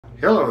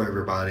Hello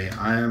everybody,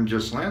 I am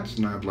just Lance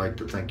and I'd like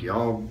to thank you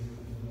all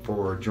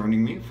for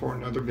joining me for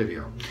another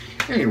video.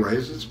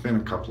 Anyways, it's been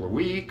a couple of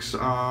weeks.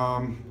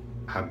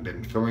 Haven't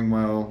been feeling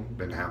well,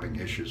 been having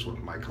issues with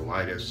my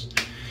colitis.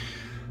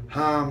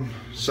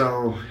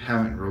 So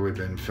haven't really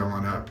been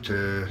feeling up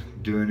to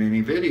doing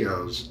any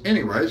videos.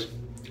 Anyways,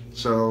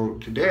 so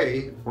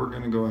today we're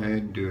going to go ahead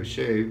and do a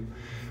shave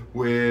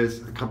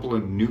with a couple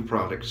of new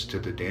products to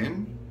the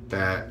den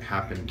that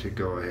happen to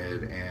go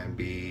ahead and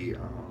be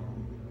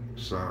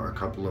a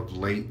couple of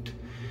late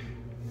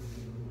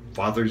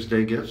Father's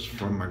Day gifts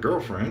from my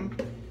girlfriend.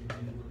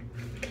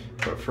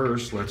 But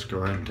first, let's go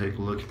ahead and take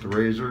a look at the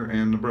razor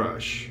and the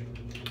brush.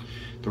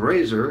 The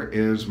razor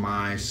is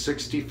my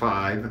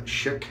 65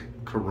 Schick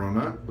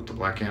Korona with the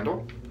black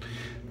handle.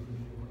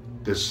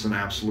 This is an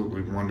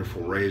absolutely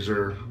wonderful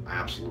razor. I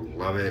absolutely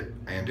love it.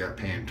 I ended up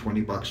paying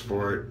 20 bucks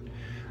for it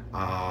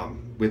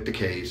with the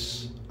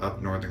case up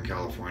Northern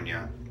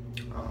California.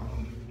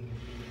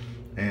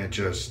 And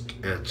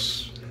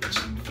it's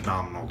in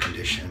phenomenal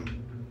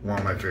condition. One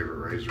of my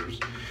favorite razors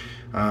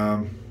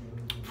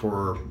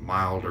for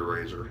milder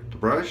razor. The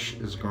brush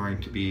is going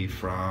to be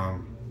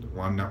from the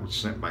one that was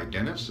sent by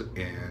Dennis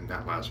in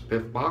that last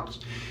Piff box,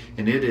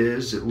 and it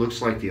looks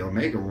like the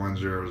Omega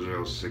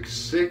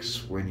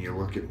 10066 when you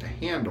look at the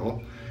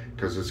handle,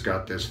 because it's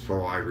got this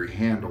faux ivory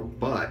handle.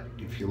 But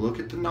if you look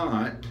at the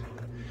knot,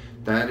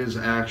 that is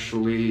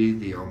actually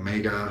the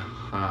Omega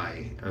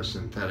High, a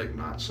synthetic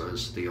knot. So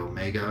it's the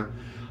Omega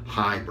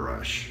High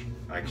brush.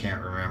 I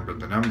can't remember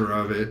the number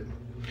of it.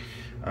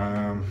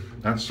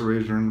 That's the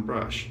razor and the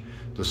brush.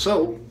 The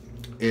soap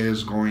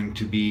is going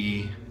to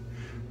be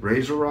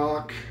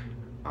Razorock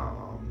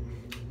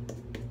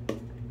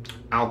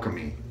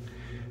Alchemy.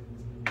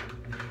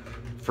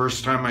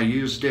 First time I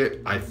used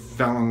it, I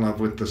fell in love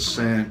with the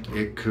scent.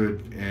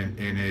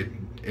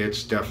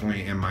 It's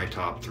definitely in my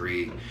top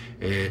 3.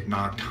 It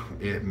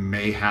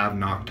may have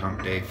knocked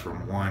Hump Day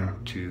from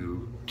 1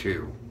 to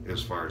 2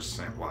 as far as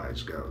scent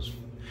wise goes,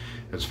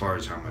 as far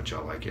as how much I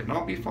like it. And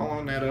I'll be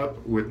following that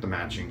up with the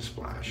matching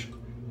splash.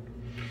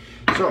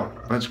 So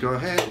let's go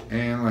ahead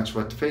and let's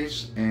wet the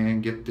face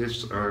and get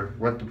this, or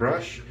wet the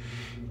brush,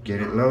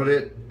 get it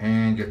loaded,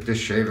 and get this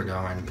shaver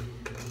going.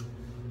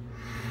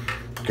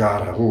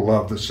 God, I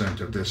love the scent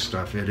of this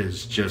stuff. It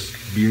is just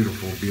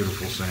beautiful,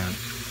 beautiful scent.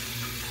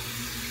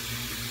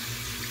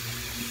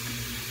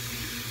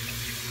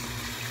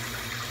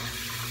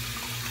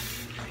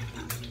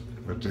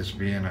 With this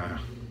being a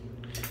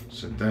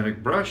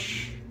synthetic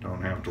brush,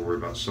 don't have to worry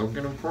about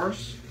soaking, of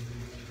course.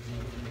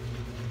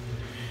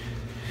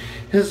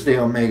 This is the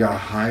Omega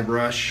High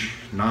brush.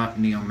 Not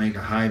in the Omega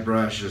High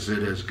brush is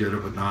it as good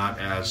of a knot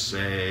as,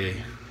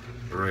 say,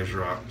 the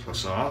Razorock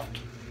Plus Soft?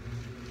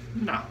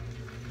 No.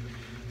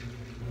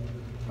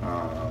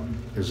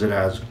 Is it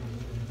as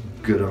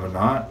good of a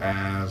knot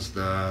as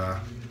the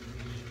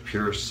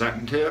Pure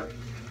Satin Tip?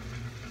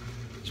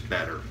 It's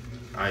better,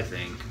 I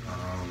think.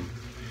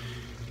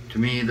 To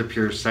me, the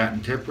Pure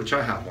Satin Tip, which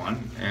I have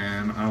one,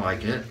 and I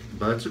like it,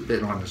 but it's a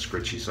bit on the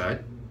scritchy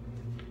side.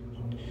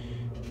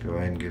 Go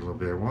ahead and get a little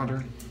bit of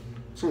water.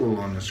 It's a little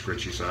on the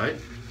scritchy side.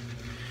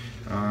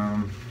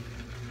 I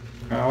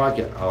like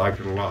it. I like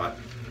it a lot.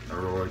 I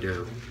really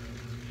do.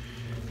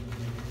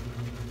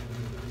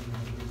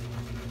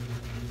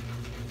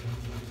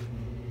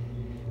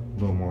 A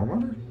little more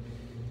water.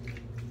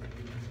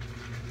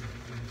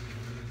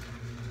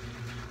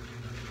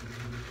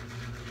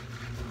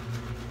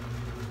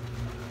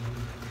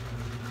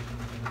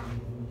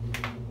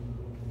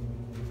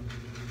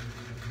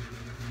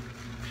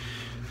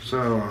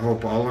 So I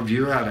hope all of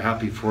you had a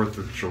happy 4th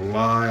of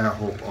July. I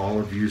hope all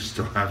of you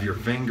still have your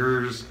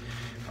fingers.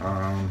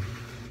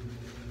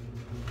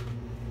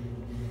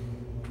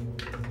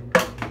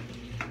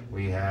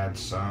 We had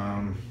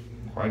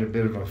quite a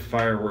bit of a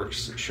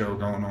fireworks show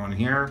going on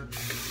here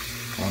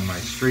on my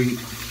street.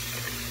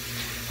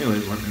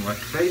 Anyways, let me wet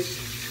the face.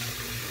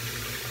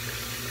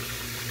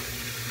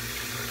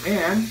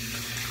 And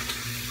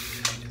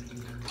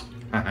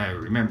I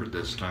remembered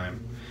this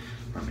time.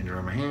 Let me dry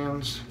my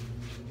hands.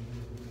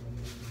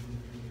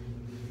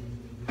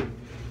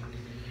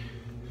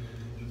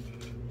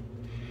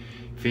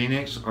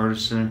 Phoenix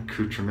Artisan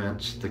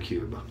Accoutrements, the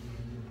Cube.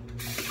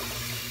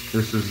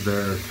 This is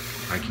their,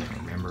 I can't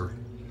remember,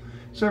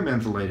 it's their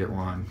mentholated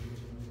one.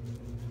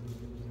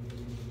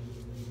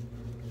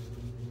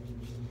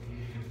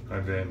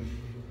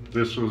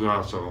 This was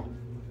also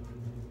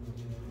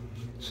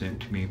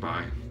sent to me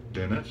by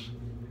Dennis,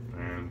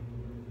 and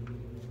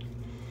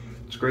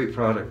it's a great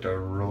product. I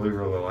really,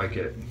 really like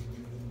it.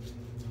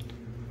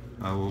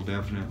 I will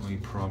definitely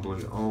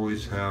probably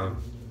always have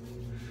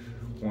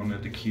one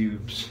of the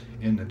cubes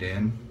in the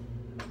den.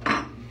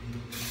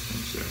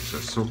 Let's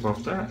excess soap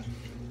off that.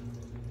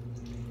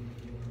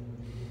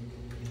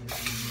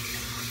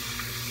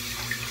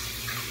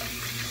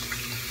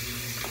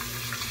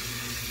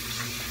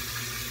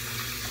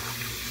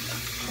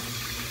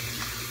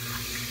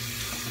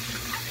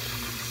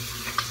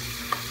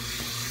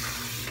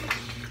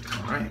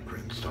 All right,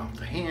 rinsed off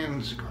the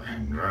hands. Go ahead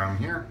and dry them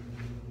here.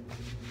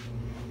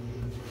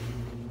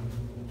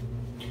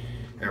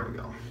 There we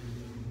go.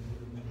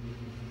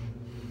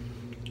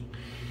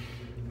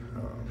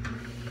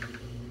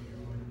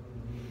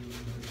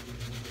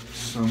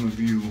 Some of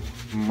you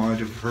might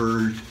have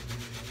heard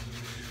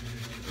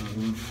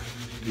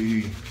of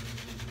the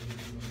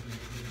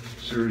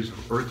series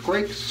of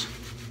earthquakes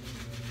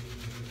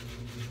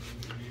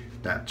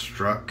that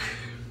struck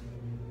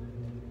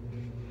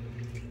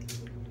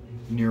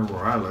near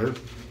where I live.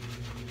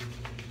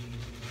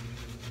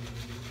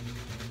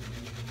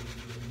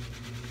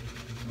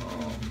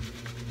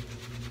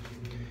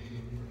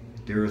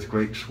 The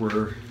earthquakes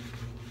were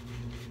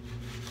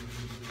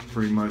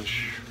pretty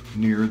much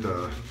near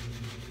the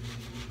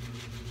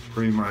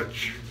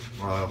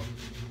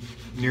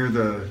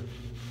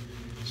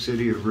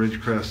city of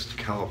Ridgecrest,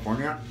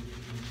 California.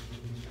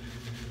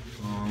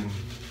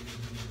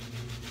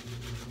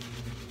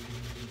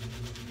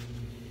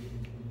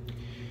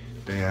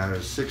 They had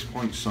a 6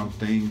 point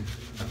something,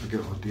 I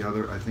forget what the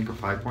other, I think a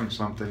 5 point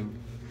something,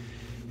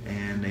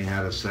 and they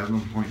had a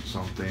 7 point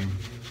something.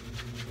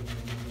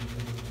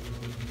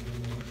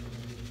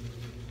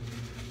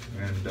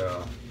 And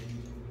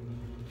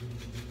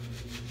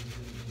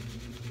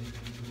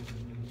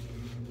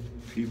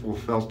people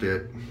felt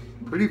it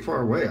pretty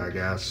far away, I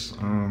guess.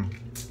 From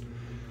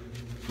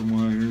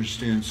what I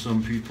understand,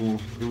 some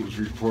people, it was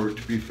reported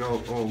to be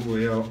felt all the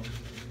way out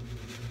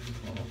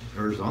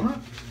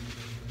Arizona.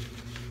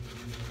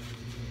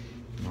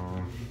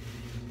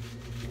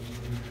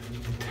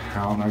 The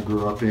town I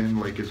grew up in,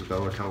 Lake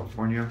Isabella,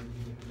 California.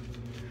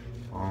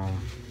 From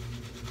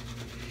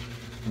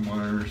what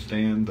I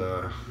understand,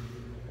 the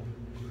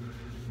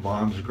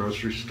Mom's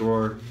grocery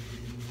store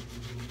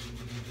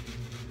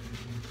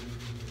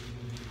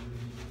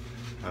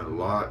had a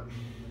lot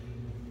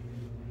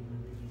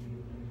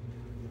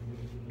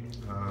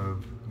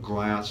of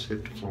glass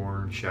hit the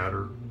floor and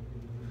shatter.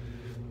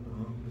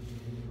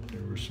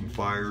 There were some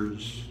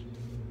fires.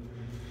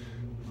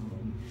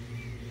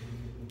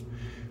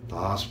 The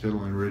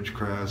hospital in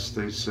Ridgecrest,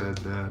 they said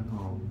that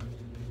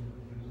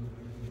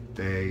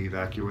they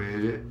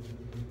evacuated it.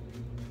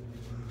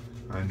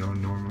 I know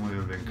normally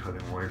I've been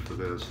cutting away for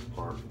this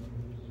part,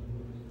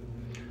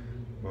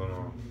 but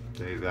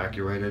they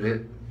evacuated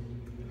it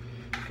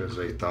because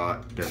they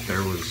thought that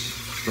there was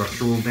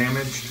structural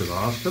damage to the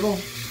hospital.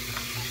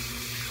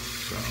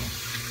 So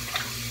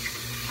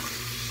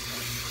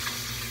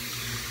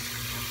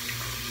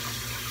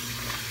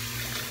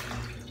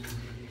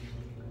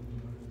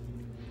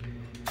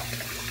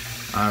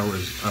I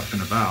was up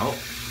and about,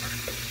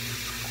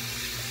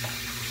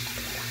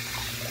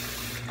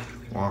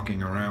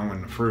 walking around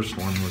when the first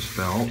one was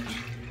felt.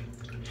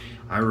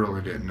 I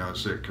really didn't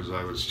notice it because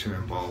I was too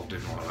involved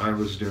in what I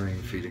was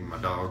doing, feeding my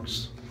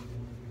dogs.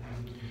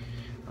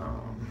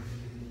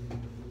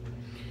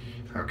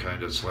 I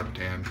kind of slept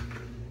in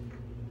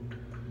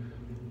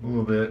a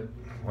little bit,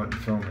 wasn't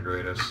feeling the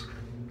greatest,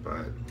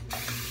 but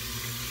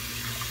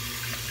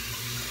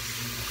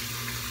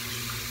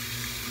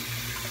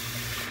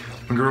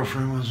my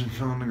girlfriend wasn't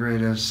feeling the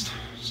greatest,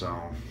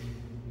 so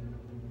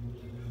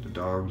we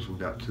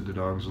got to the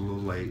dogs a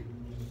little late.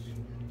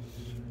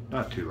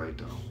 Not too late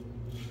though.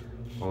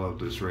 I love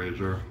this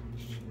Razor.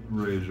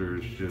 Razor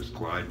is just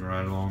gliding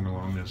right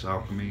along this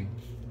Alchemy.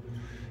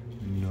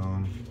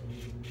 And,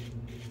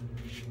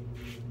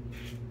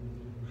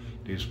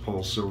 these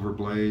pole silver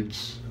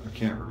blades, I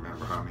can't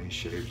remember how many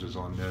shaves is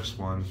on this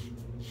one.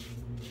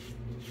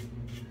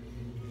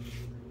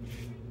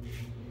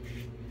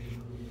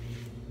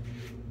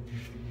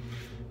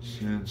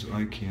 Since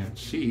I can't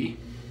see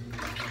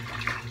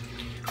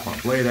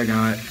what blade I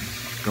got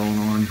going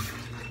on,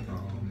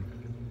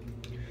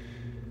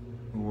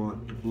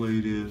 what the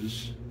blade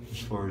is as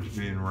far as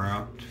being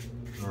wrapped,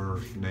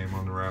 or name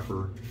on the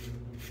wrapper.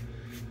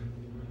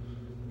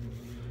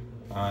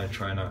 I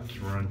try not to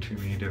run too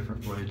many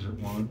different blades at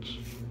once,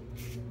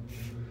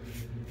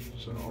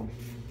 so,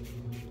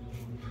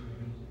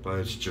 but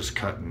it's just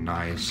cutting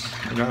nice.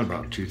 I got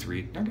about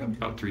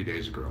 3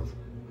 days of growth,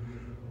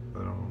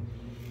 but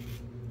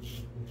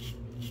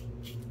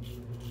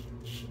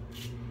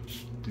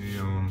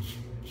the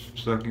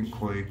second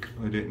quake,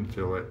 I didn't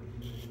feel it,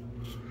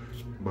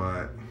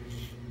 but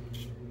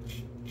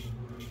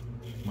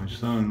my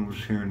son was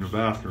here in the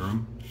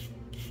bathroom,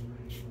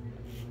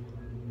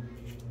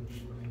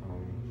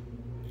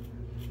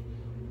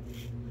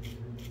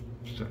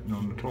 sitting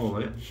on the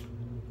toilet,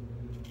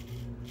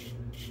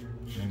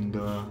 and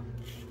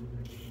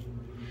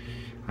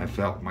I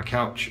felt my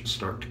couch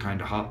start to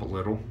kind of hop a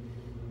little.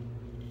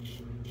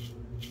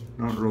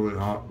 Not really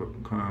hop,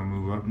 but kind of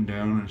move up and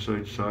down and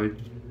side to side.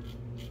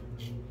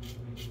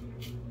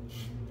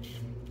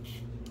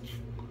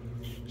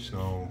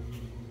 So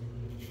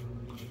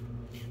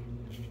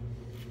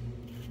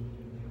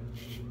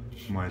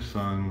my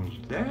son was,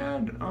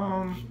 "Dad,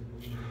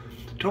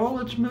 the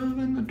toilet's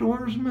moving, the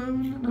door's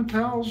moving, and the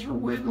towels are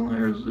wiggling,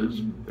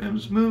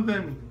 it's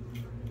moving."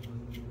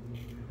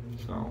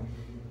 So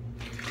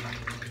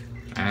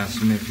I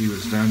asked him if he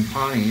was done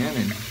pottying,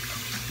 and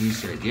he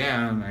said,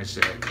 "Yeah," and I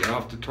said, "Get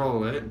off the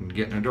toilet and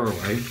get in the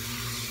doorway."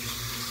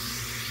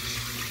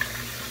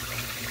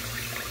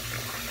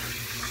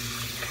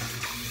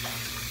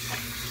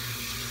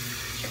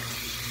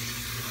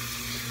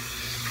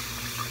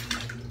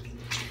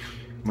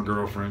 my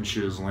girlfriend,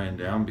 she was laying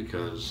down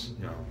because,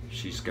 you know,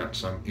 she's got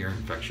some ear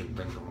infection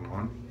thing going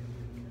on.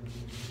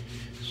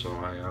 So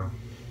I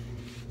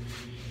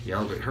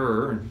yelled at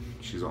her, and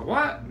she's like,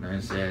 "What?" And I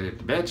said, "If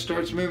the bed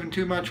starts moving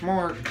too much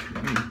more,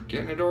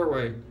 get in the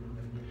doorway."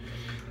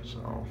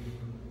 So,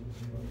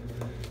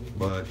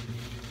 but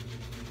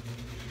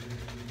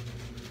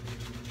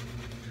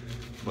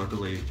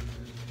luckily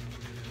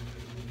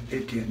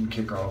it didn't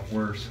kick off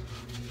worse.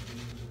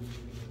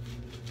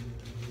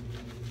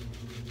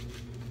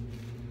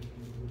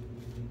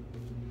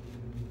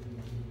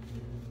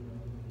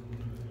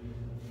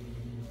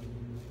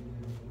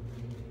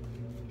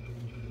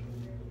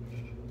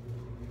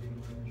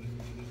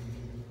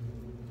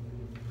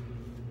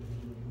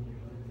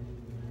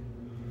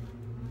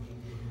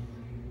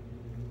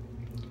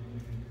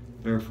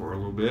 There for a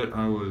little bit.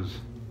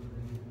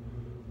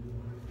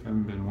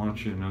 Haven't been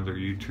watching other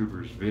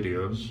YouTubers'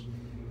 videos.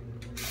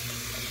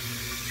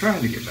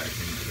 Trying to get back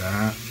into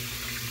that.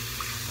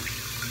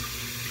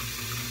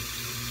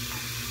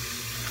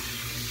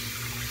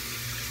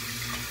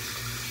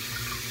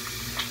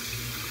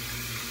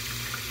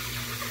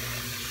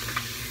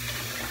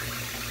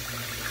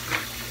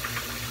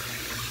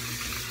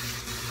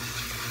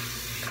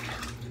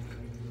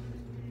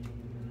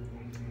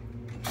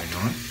 Hang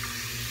on.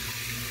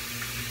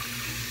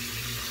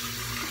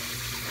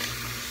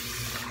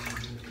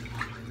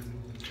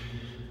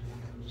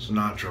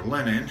 Sinatra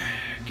Lennon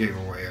gave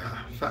away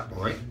a Fat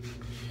Boy.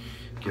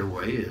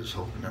 Giveaway is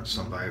hoping that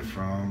somebody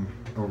from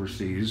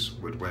overseas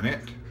would win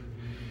it.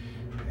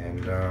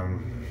 And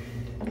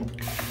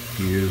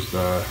he used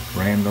the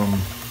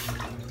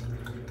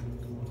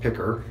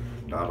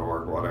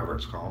randompicker.org, whatever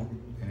it's called,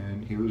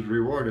 and he was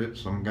rewarded,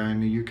 some guy in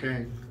the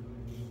UK.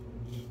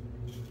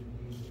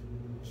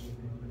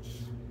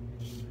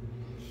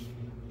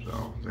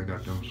 So they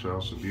got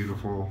themselves a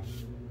beautiful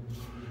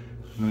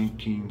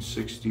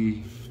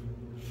 1960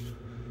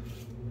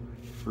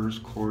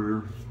 first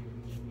quarter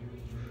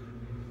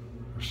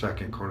or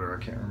second quarter,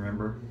 I can't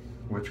remember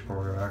which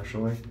quarter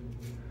actually.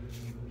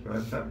 So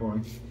that's that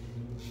boy.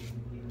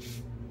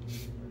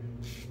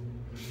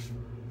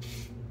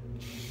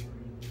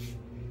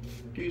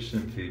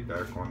 Decent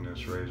feedback on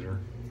this razor.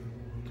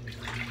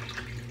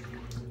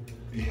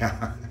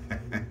 Yeah.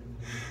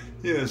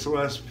 Yeah, it's the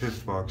last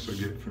piff box I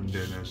get from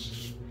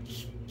Dennis.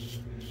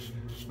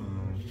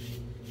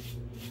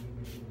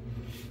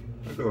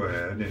 I'll go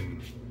ahead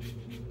and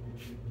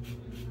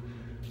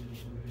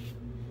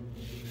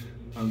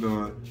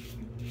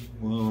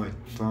I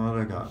thought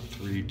I got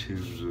 3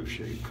 tubes of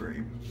shave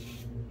cream.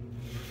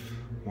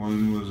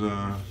 One was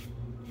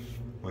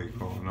what do you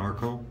call it,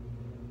 Narco?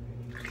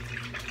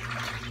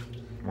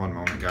 One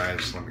moment,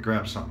 guys, let me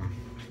grab something.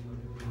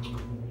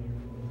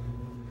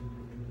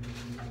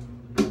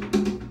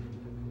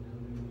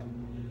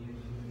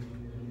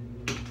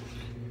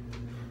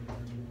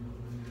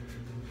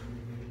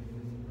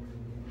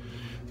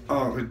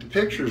 Oh, if the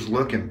picture's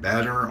looking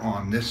better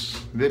on this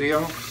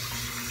video,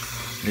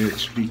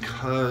 it's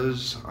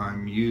because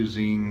I'm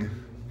using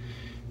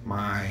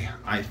my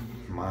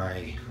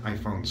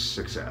iPhone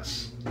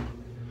 6S.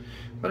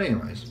 But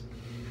anyways,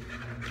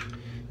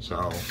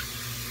 so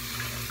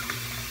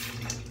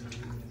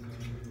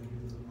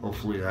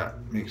hopefully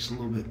that makes a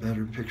little bit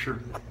better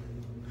picture.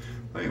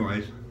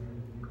 Anyways,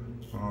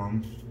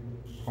 palm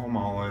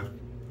olive,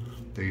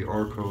 the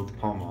Arco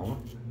palm olive,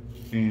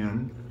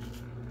 and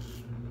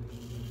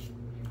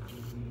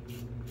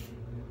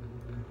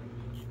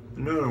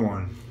another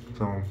one.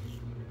 So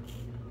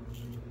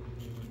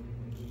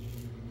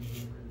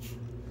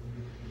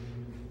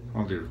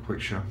I'll do a quick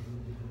show.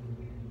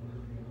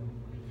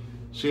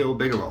 C.O.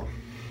 Bigelow.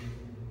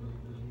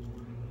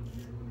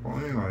 Well,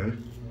 anyway,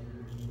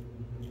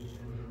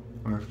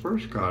 when I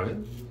first got it,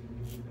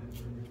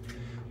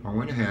 I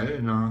went ahead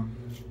and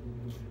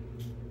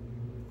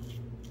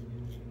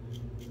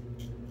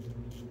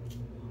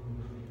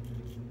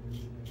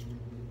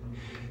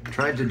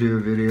tried to do a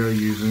video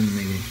using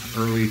the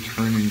early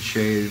turn and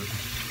shave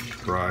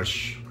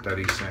brush that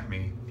he sent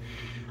me.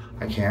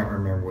 I can't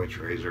remember which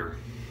razor.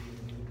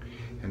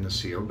 And the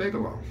C.O.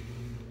 Bigelow.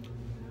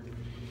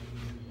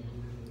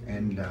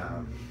 And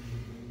I'll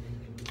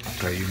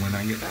tell you when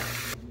I get back.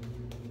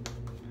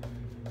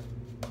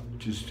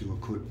 Just do a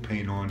quick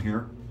paint on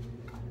here.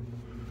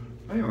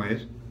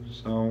 Anyways,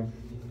 so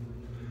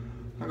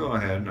I'll go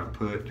ahead and I'll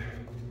put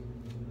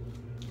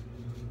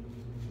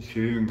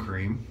shaving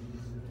cream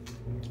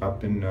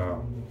up in the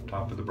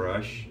top of the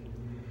brush,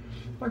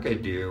 like I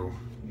do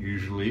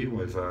usually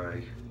with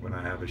when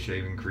I have a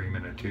shaving cream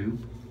in a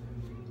tube.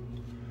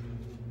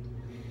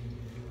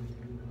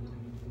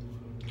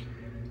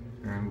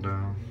 And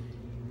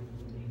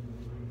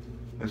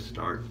I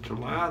start to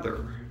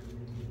lather.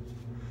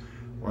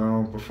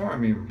 Well, before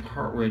I'm even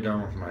partway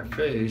down with my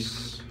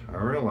face, I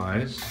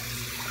realize,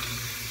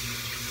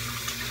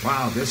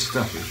 wow, this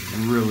stuff is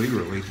really,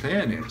 really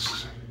thin.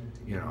 It's,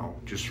 you know,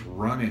 just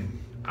running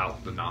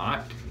out the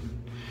knot,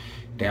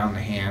 down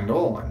the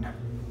handle, and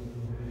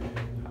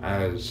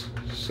I was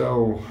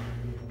so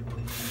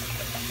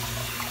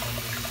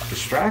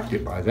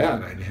distracted by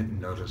that, I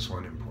didn't notice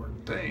one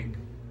important thing.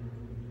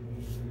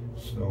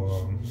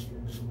 So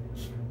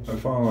I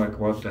found, like,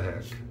 what the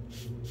heck.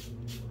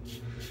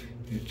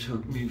 It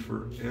took me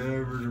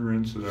forever to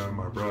rinse it out of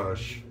my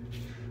brush.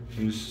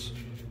 I just,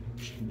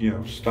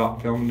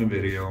 stopped filming the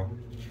video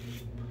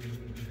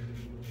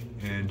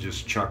and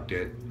just chucked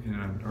it. In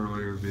an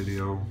earlier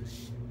video,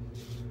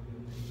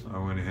 I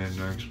went ahead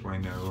and I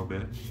explained that a little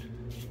bit.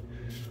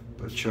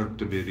 But chucked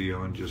the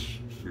video and just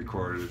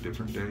recorded a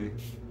different day.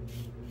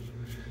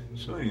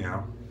 So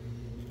anyhow,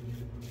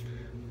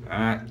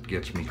 that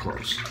gets me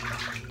close.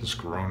 This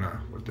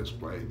Korona with this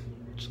blade,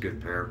 it's a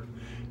good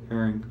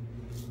pairing.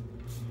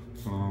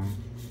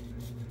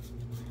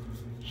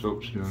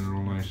 Soap's doing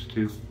real nice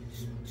too.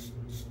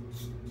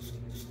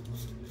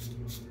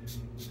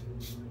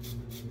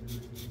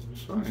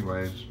 So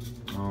anyways,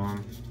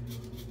 God,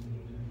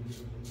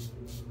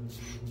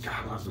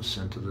 I love the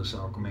scent of this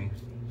Alchemy.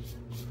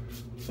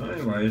 So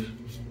anyways,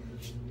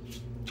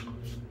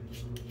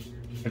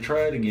 I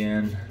tried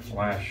again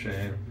last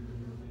shave,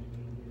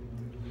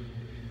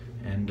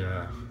 and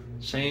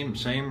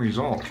same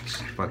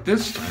results. But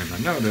this time I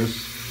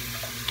noticed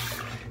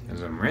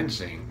as I'm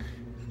rinsing,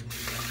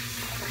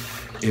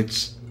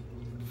 it's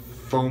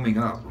foaming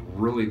up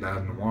really bad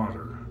in the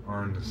water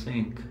or in the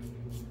sink.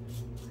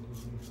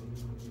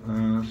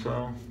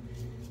 So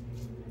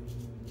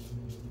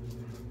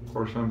of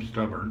course I'm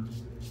stubborn.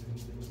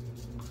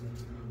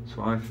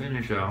 So I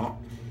finish out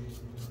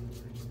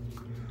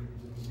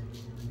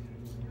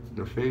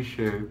the face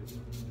shave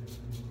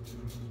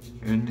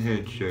and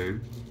head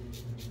shave.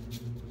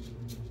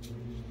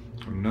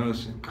 I'm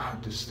noticing,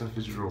 God, this stuff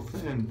is real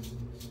thin.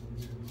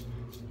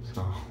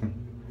 So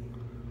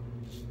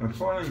I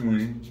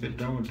finally get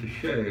done with the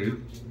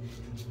shave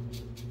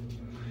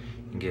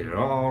and get it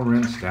all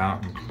rinsed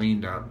out and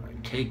cleaned up. I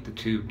take the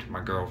tube to my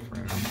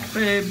girlfriend. I'm like,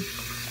 babe,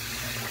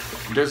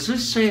 does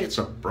this say it's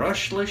a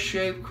brushless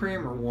shave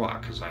cream or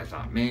what? Because I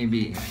thought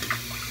maybe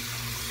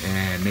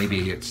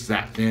it's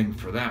that thin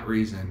for that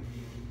reason.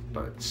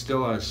 But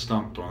still I was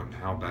stumped on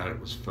how bad it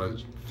was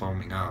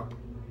foaming up.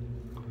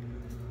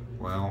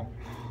 Well,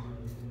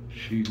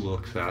 she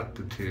looks at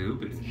the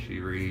tube and she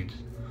reads,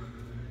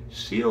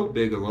 Seal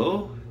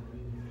Bigelow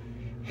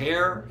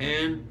hair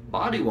and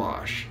body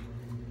wash.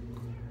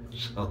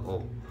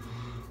 So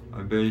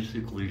I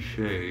basically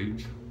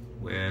shaved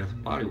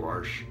with body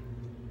wash.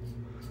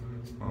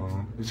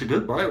 It's a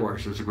good body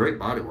wash. It's a great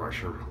body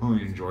wash. I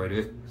really enjoyed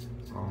it.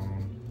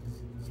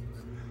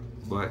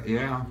 But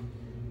yeah,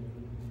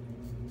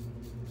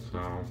 so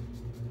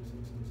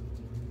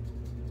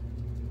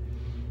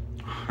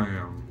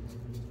I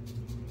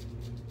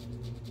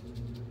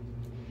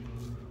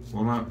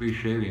will not be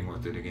shaving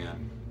with it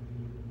again.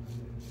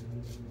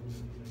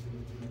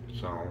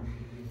 So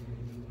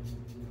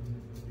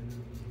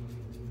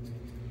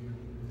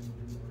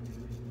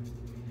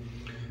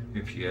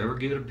if you ever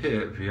get a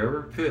pip, if you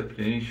ever pipped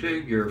any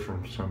shave gear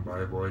from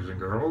somebody, boys and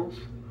girls,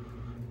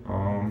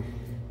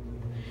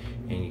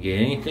 and you get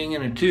anything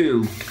in a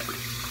tube,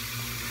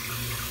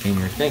 and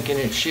you're thinking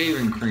it's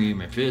shaving cream,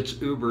 if it's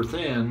uber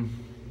thin,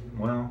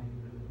 well,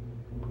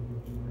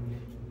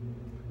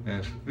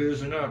 it's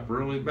fizzing up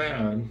really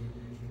bad,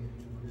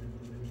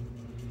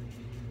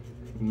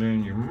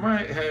 then you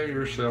might have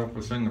yourself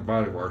a thing of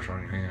body wash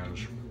on your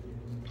hands.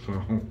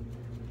 So,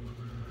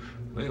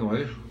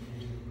 anyways,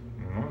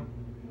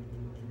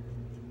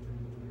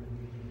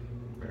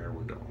 there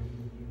we go.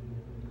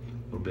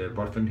 A little bit of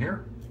buffing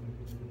here.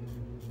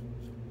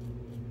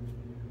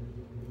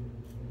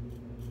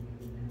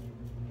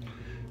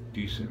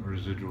 Decent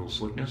residual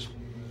slickness.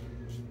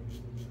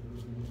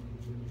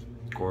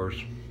 Of course,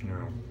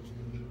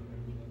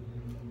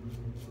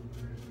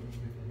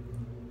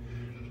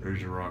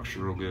 Razorock's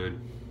real good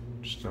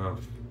stuff.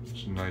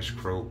 It's a nice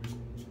crope.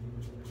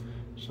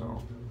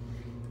 So,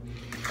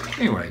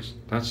 anyways,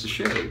 that's the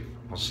shave.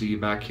 I'll see you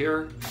back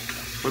here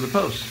for the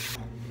post.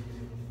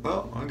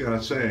 Well, I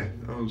gotta say,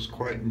 that was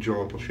quite an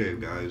enjoyable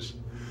shave, guys.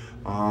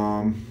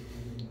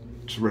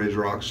 It's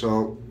Razorock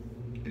soap.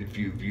 If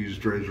you've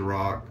used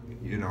Razorock,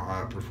 you know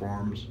how it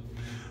performs.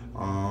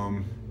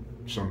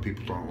 Some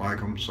people don't like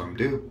them, some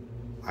do.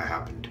 I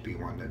happen to be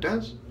one that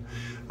does.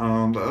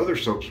 The other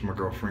soaps my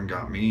girlfriend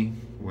got me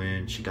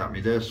when she got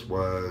me this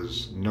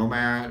was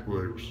Nomad,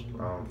 was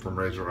from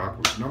Razorock,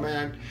 was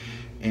Nomad,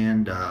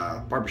 and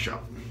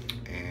Barbershop.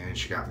 And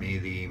she got me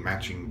the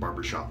matching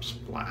Barbershop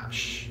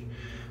Splash.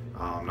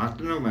 Not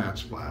the Nomad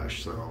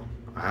Splash, so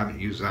I haven't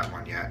used that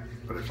one yet,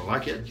 but if I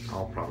like it,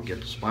 I'll probably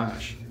get the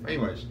Splash.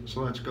 Anyways,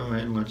 so let's go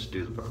ahead and let's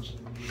do the post.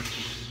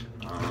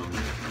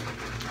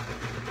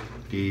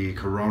 The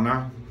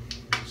Korona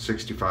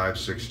 65,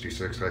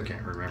 66, I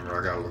can't remember.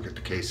 I gotta look at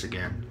the case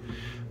again.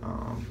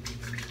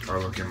 Or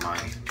look in my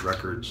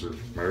records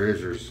of my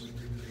razors,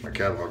 my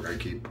catalog I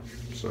keep,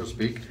 so to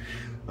speak.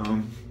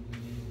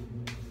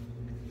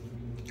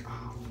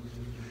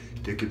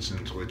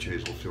 Dickinson's Witch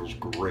Hazel feels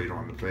great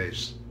on the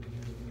face.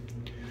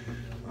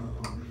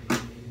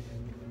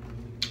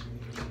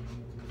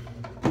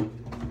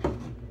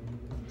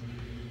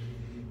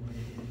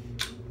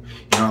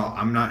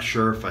 I'm not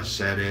sure if I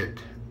said it,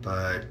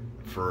 but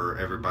for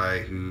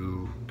everybody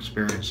who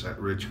experienced that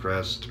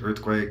Ridgecrest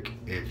earthquake,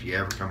 if you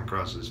ever come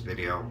across this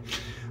video,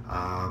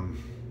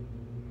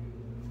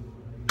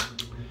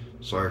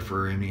 sorry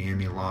for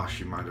any loss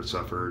you might have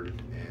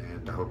suffered,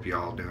 and I hope you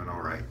all doing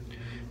all right.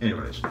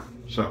 Anyways,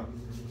 so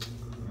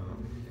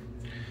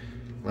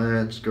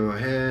let's go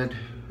ahead.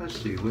 Let's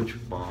see, which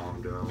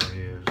balm do I want to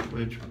use?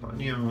 Which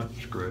balm? You know what?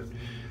 Screw it.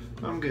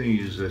 I'm going to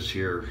use this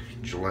here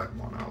Gillette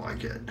one. I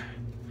like it.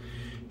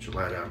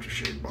 Gillette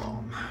Aftershave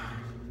Balm.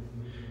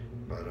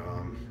 But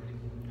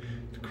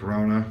the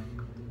Korona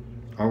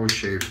always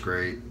shaves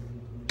great.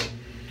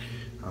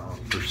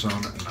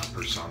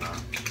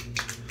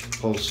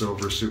 Pole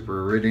Silver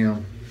Super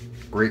Iridium.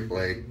 Great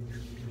blade.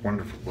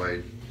 Wonderful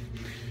blade.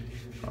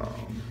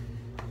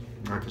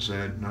 Like I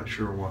said, not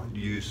sure what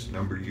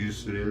number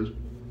use it is.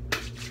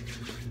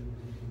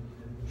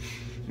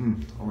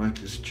 I like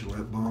this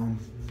Gillette balm.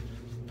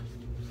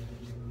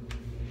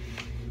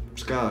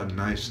 It's got a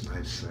nice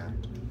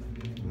scent.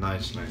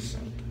 Nice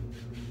scent.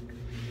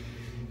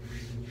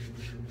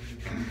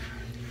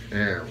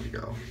 There we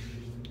go.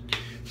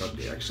 Rub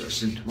the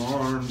excess into my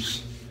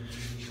arms.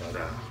 But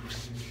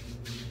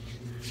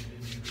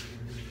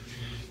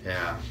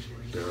yeah,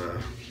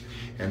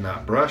 and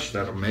that brush,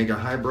 that Omega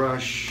High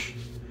brush,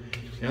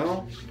 you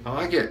know, I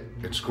like it.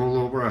 It's a cool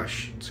little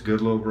brush. It's a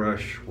good little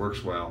brush.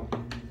 Works well.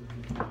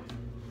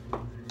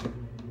 All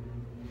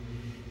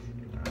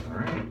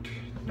right,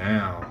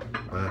 now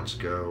let's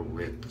go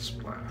with the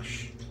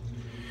splash.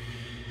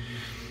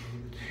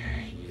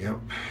 Yep,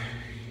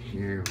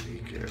 here we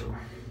go.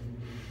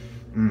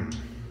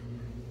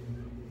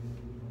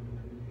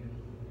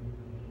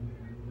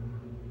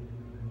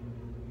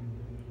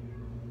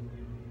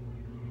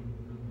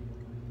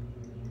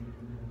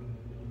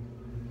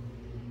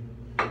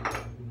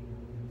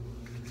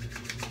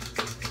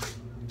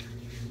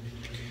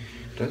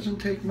 Doesn't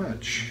take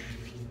much.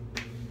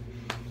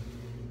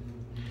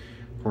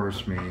 Of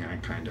course, I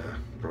kind of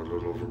go a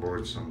little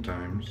overboard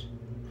sometimes.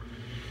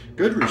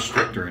 Good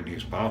restrictor in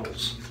these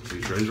bottles.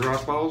 These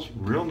Razorock bottles,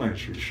 real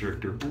nice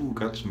restrictor. Ooh,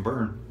 got some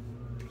burn.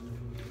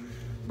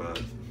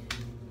 But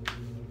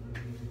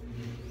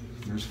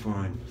it's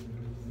fine.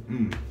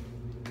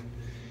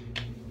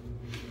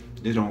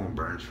 It only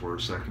burns for a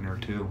second or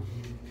two.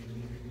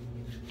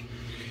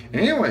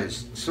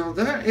 Anyways, so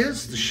that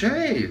is the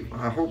shave.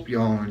 I hope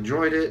y'all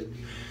enjoyed it.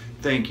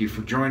 Thank you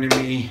for joining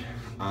me.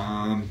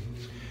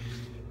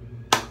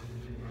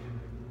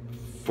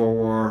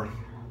 For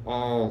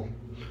all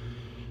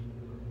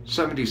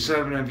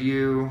 77 of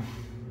you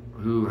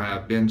who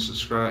have been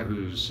subscribed,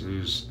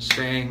 who's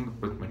staying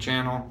with my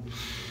channel,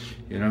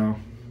 you know,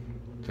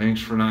 thanks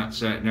for not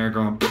sitting there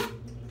going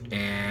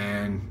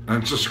and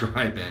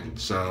unsubscribing.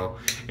 So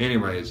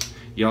anyways,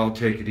 y'all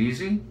take it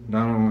easy.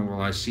 Not only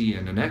will I see you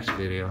in the next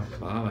video,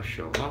 but I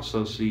shall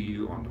also see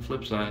you on the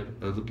flip side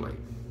of the blade.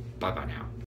 Bye bye now.